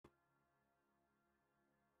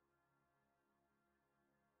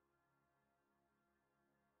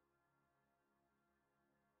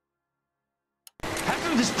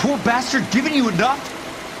this poor bastard giving you enough?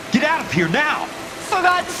 Get out of here now! For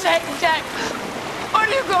God's sake, Jack, what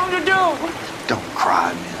are you going to do? Don't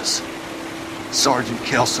cry, miss. Sergeant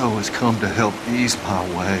Kelso has come to help ease my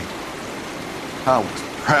way. I was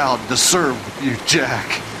proud to serve with you,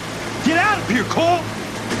 Jack. Get out of here, Cole!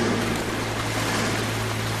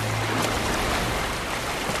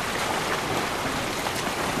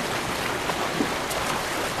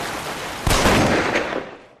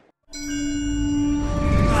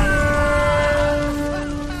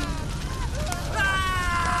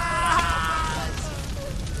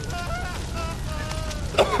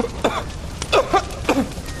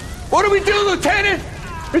 What do we do, Lieutenant?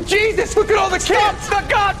 Jesus, look at all the kids! Stop the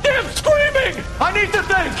goddamn screaming! I need to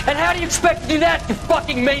think! And how do you expect to do that, you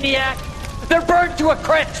fucking maniac? They're burned to a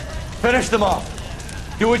crisp! Finish them off.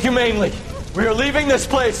 Do it humanely. We are leaving this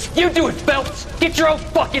place. You do it, Phelps! Get your own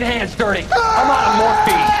fucking hands dirty! I'm out of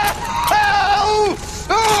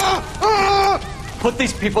morphine! Put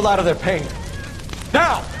these people out of their pain.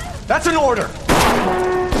 Now! That's an order!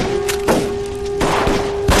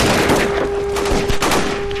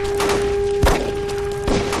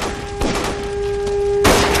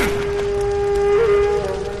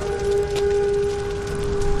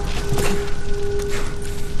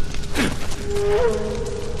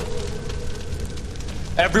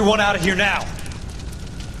 Everyone out of here now!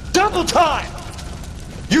 Double time!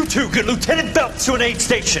 You two get Lieutenant Phelps to an aid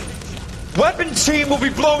station. Weapons team will be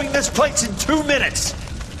blowing this place in 2 minutes.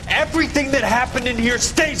 Everything that happened in here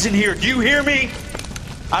stays in here. Do you hear me?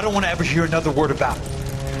 I don't want to ever hear another word about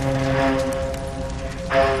it.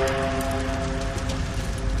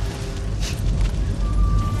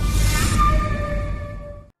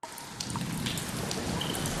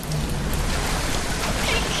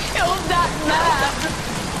 Killed that man!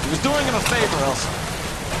 He was doing him a favor, Elsa.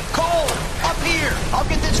 Cole, up here! I'll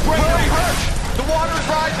get this grader. Hurry, Hirsch! The water's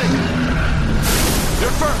rising!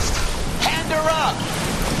 You're first. Hand her up!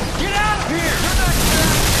 Get out of here! You're not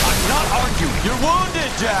Jack! I'm not arguing. You're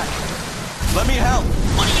wounded, Jack. Let me help.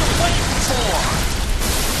 What are you waiting for?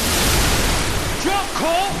 Jump,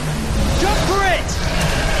 Cole! Jump for it!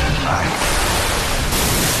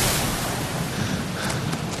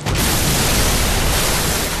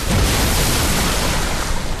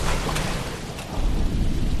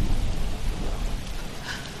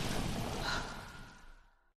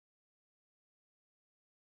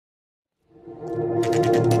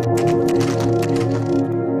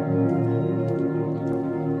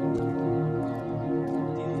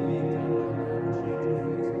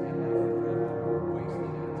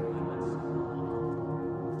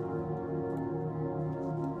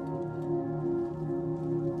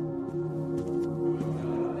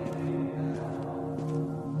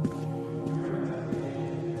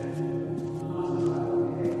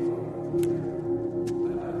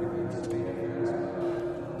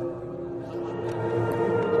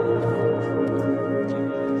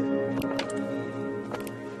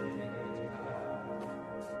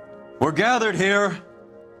 We're gathered here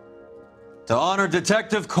to honor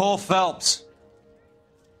Detective Cole Phelps.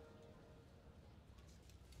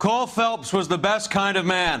 Cole Phelps was the best kind of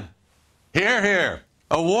man. Hear, hear.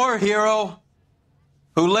 A war hero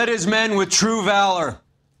who led his men with true valor.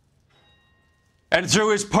 And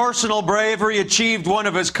through his personal bravery achieved one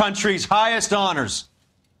of his country's highest honors.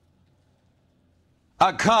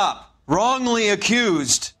 A cop wrongly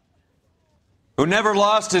accused who never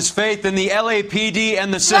lost his faith in the LAPD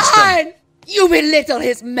and the system. Fine! You belittle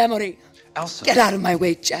his memory. Elsa. Get out of my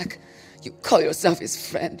way, Jack. You call yourself his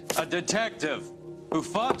friend. A detective who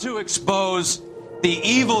fought to expose the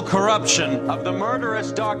evil corruption of the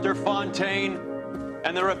murderous Dr. Fontaine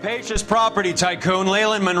and the rapacious property tycoon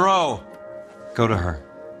Leyland Monroe. Go to her.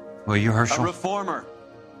 Will you, A Herschel? reformer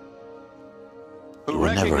who You were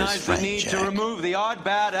never his recognized friend, the need to Jack. remove the odd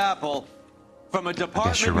bad apple from a you're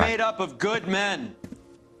department right. made up of good men.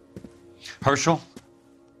 Herschel?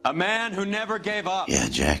 A man who never gave up. Yeah,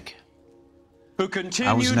 Jack. Who I was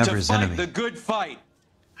continued never to his fight enemy. the good fight.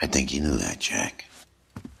 I think you knew that, Jack.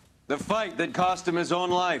 The fight that cost him his own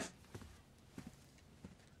life.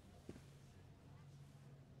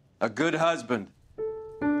 A good husband.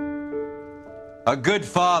 A good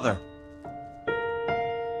father.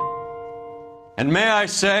 And may I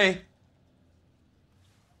say,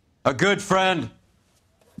 a good friend.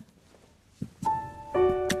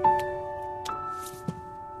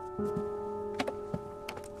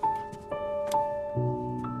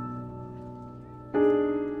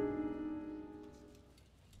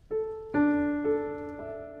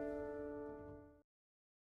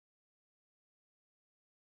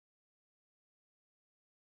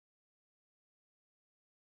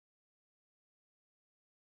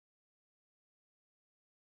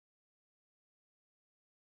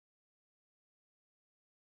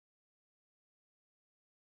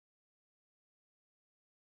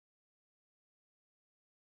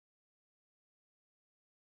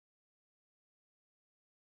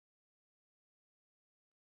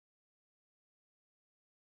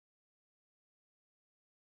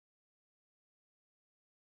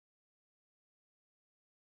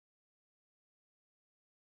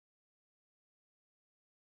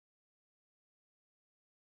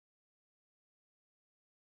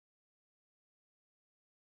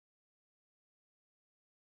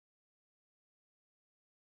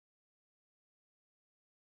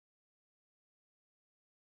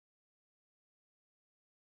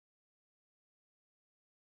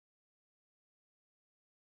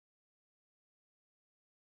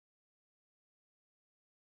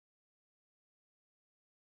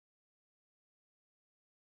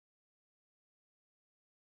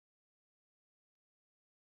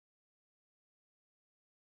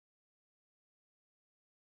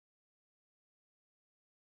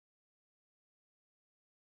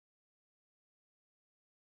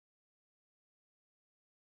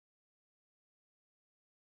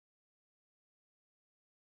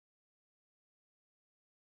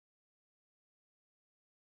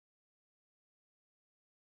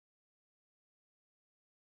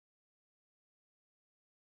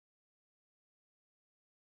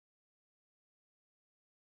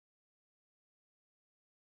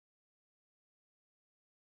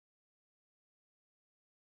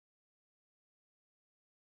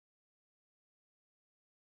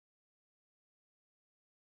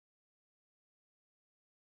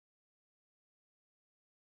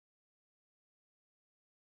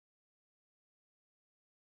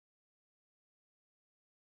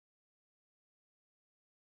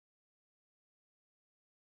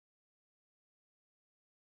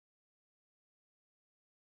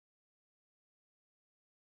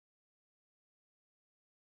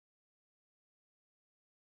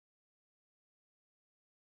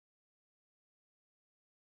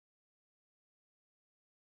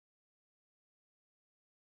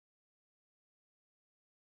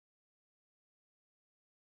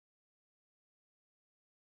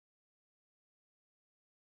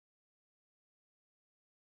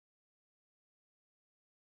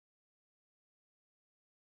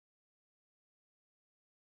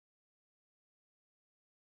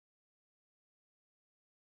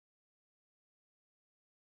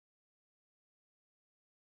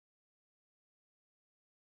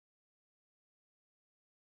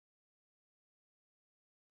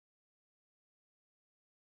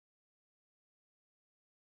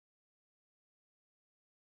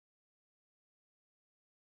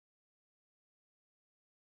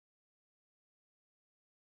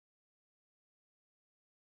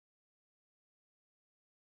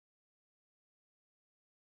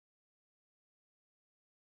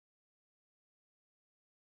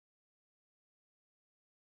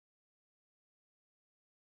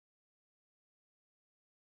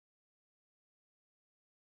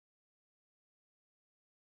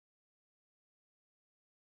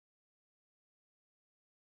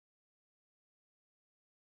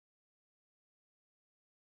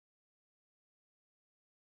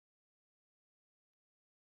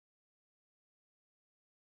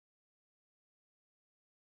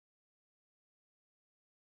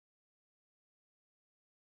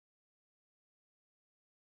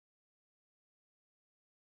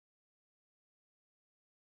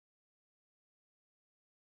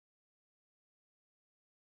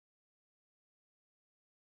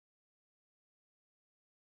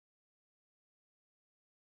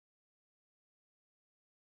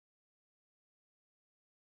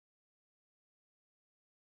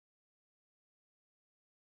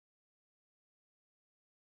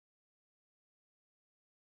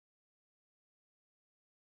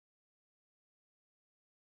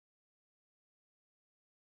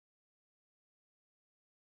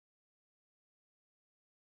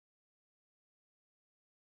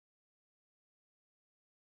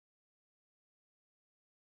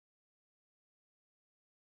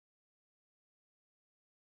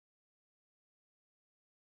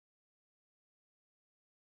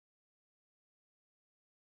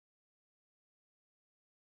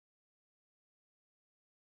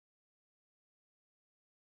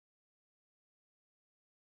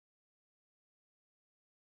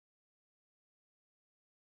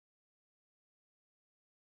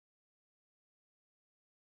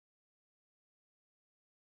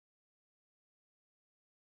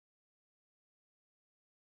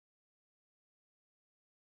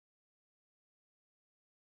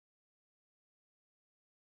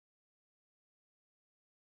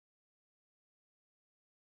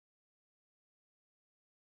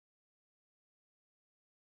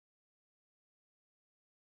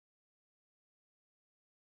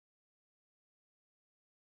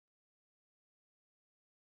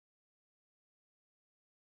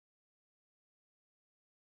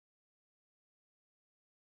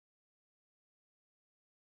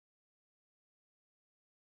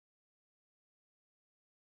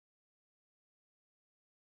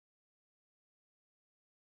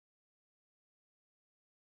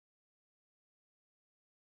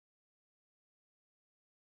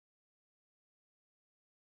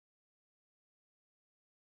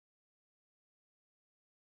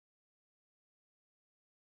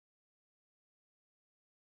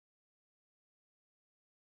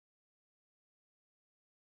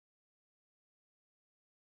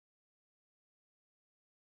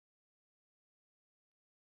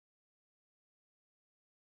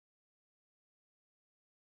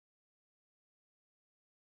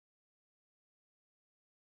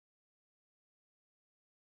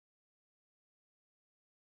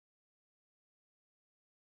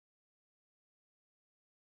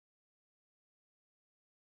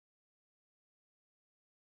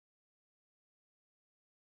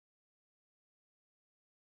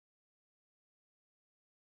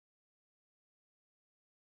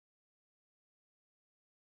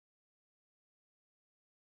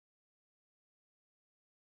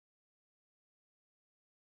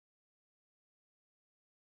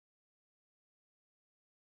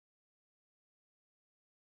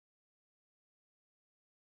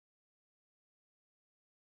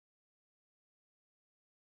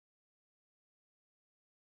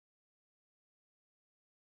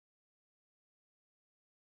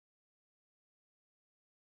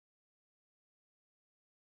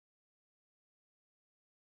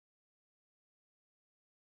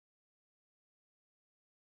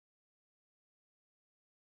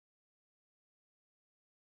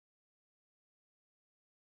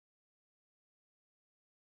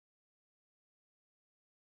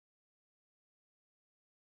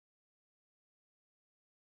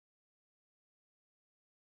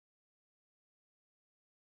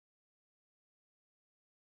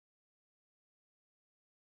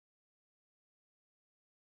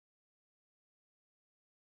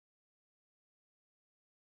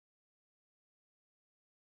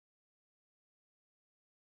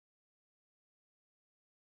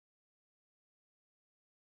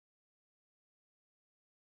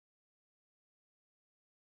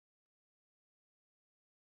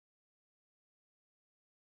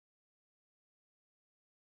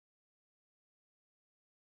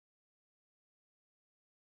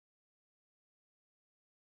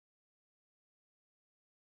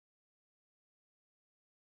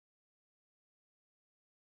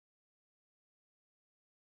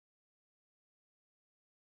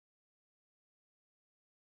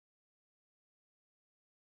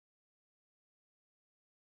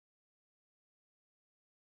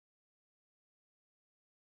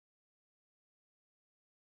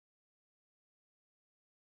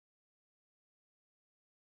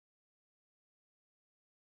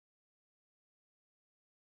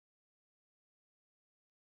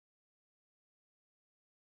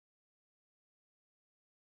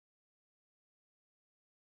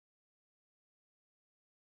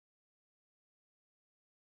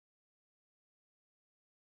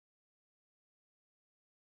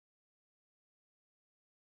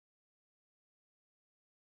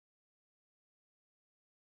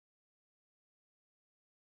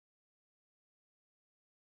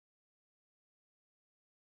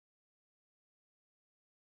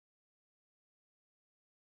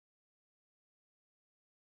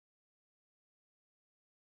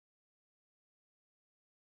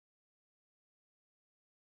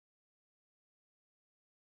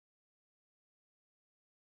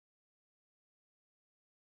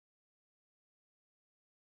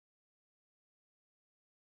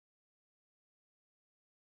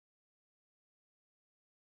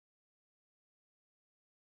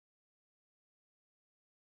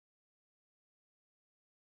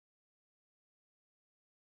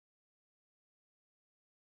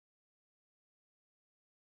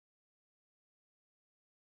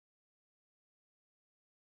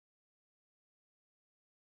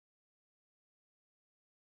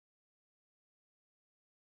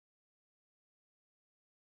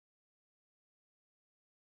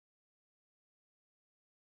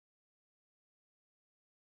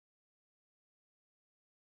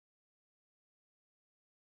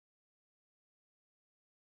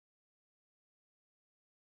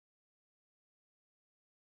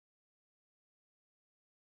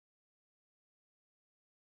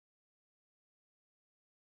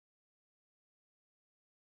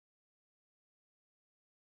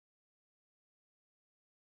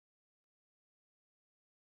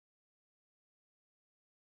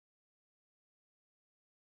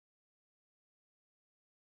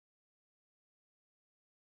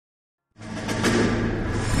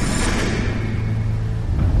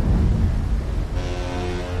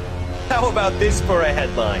 How about this for a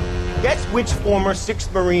headline? Guess which former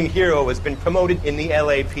 6th Marine hero has been promoted in the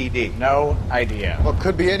LAPD? No idea. Well, it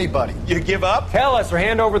could be anybody. You give up? Tell us or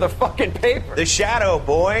hand over the fucking paper. The Shadow,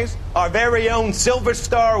 boys. Our very own Silver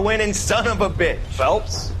Star winning son of a bitch.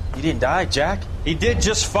 Phelps, you didn't die, Jack. He did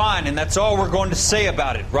just fine, and that's all we're going to say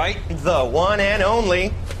about it, right? The one and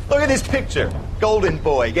only. Look at this picture. Golden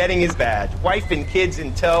boy getting his badge, wife and kids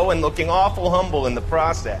in tow, and looking awful humble in the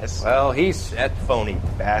process. Well, he's set. Phony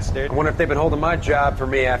bastard. I wonder if they've been holding my job for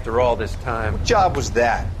me after all this time. What job was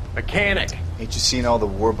that? Mechanic. Ain't you seen all the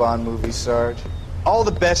war bond movies, Sarge? All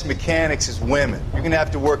the best mechanics is women. You're gonna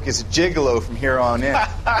have to work as a gigolo from here on in.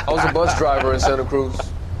 I was a bus driver in Santa Cruz.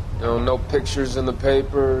 You know, no pictures in the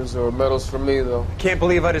papers or medals for me, though. Can't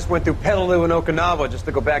believe I just went through Petaloo and Okinawa just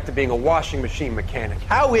to go back to being a washing machine mechanic.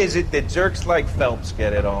 How is it that jerks like Phelps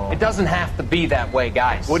get it all? It doesn't have to be that way,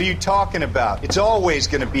 guys. What are you talking about? It's always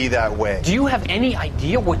gonna be that way. Do you have any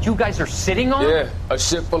idea what you guys are sitting on? Yeah, a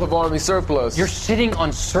ship full of Army surplus. You're sitting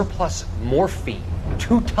on surplus morphine.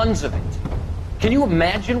 2 tons of it. Can you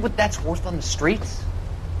imagine what that's worth on the streets?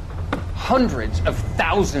 Hundreds of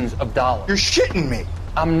thousands of dollars. You're shitting me.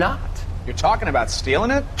 I'm not. You're talking about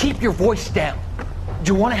stealing it? Keep your voice down.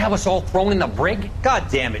 Do you want to have us all thrown in the brig? God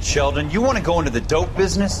damn it, Sheldon. You want to go into the dope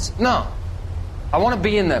business? No. I want to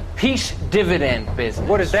be in the peace dividend business.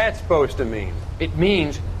 What is that supposed to mean? It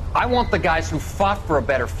means I want the guys who fought for a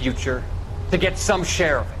better future to get some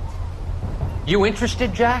share of it. You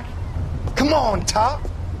interested, Jack? Come on, Top.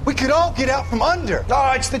 We could all get out from under.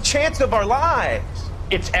 Oh, it's the chance of our lives.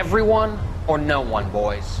 It's everyone or no one,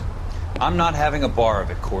 boys. I'm not having a bar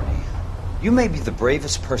of it, Courtney. You may be the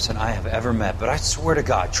bravest person I have ever met, but I swear to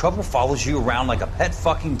God, trouble follows you around like a pet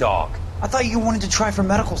fucking dog. I thought you wanted to try for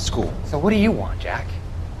medical school. So what do you want, Jack?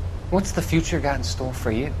 What's the future got in store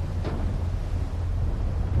for you?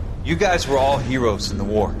 You guys were all heroes in the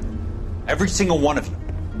war. Every single one of you.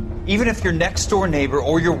 Even if your next door neighbor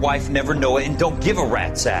or your wife never know it and don't give a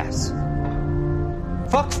rat's ass.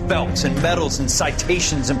 Fuck Phelps and medals and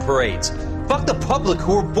citations and parades. Fuck the public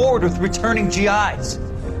who are bored with returning GIs.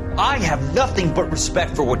 I have nothing but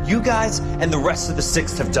respect for what you guys and the rest of the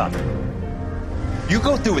 6th have done. You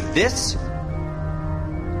go through with this,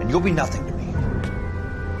 and you'll be nothing to